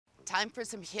time for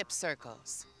some hip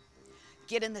circles.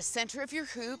 Get in the center of your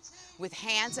hoop with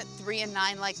hands at 3 and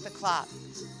 9 like the clock.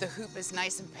 The hoop is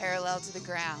nice and parallel to the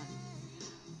ground.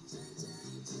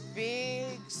 Big,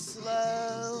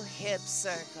 slow hip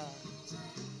circle.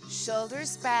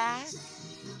 Shoulders back,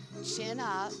 chin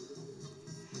up.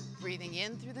 Breathing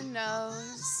in through the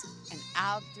nose and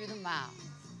out through the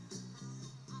mouth.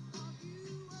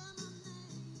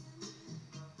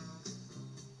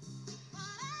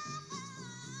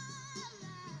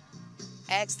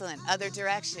 Excellent. Other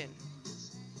direction.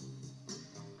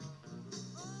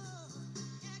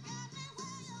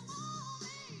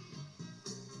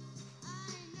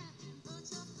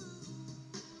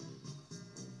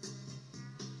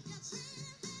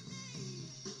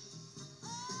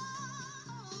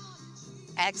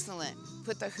 Excellent.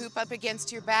 Put the hoop up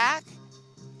against your back.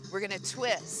 We're going to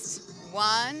twist.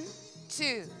 1,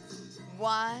 2,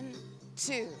 1,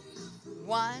 2,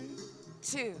 1,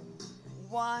 2,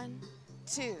 1,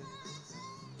 2.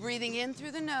 Breathing in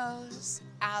through the nose,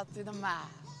 out through the mouth.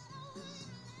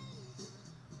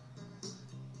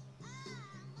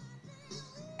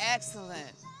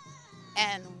 Excellent.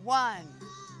 And 1,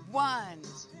 1,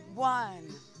 1,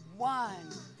 1,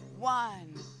 1,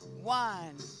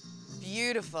 1.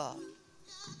 Beautiful.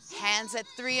 Hands at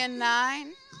 3 and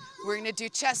 9. We're going to do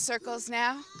chest circles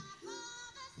now.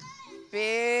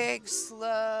 Big,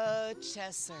 slow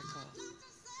chest circle.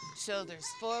 Shoulders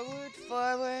forward,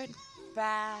 forward,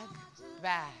 back,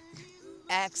 back.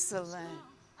 Excellent.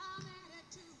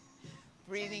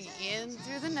 Breathing in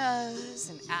through the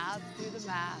nose and out through the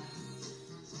mouth.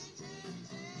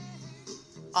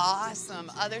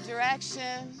 Awesome. Other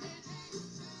direction.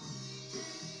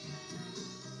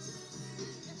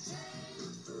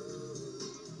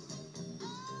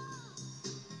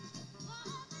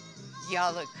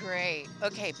 Y'all look great.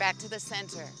 Okay, back to the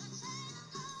center.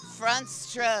 Front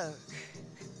stroke.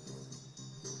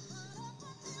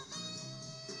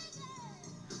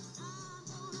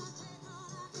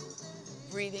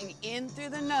 Breathing in through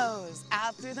the nose,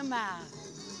 out through the mouth.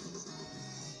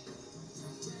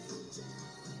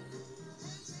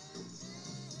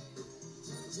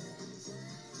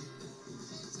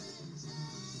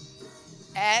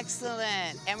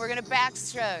 Excellent. And we're going to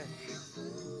backstroke.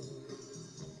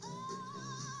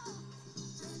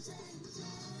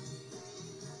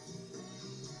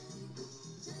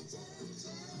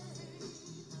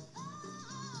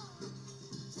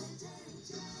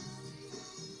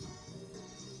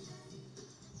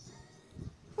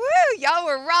 Y'all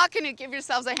were rocking it. Give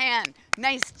yourselves a hand.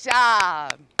 Nice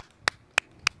job.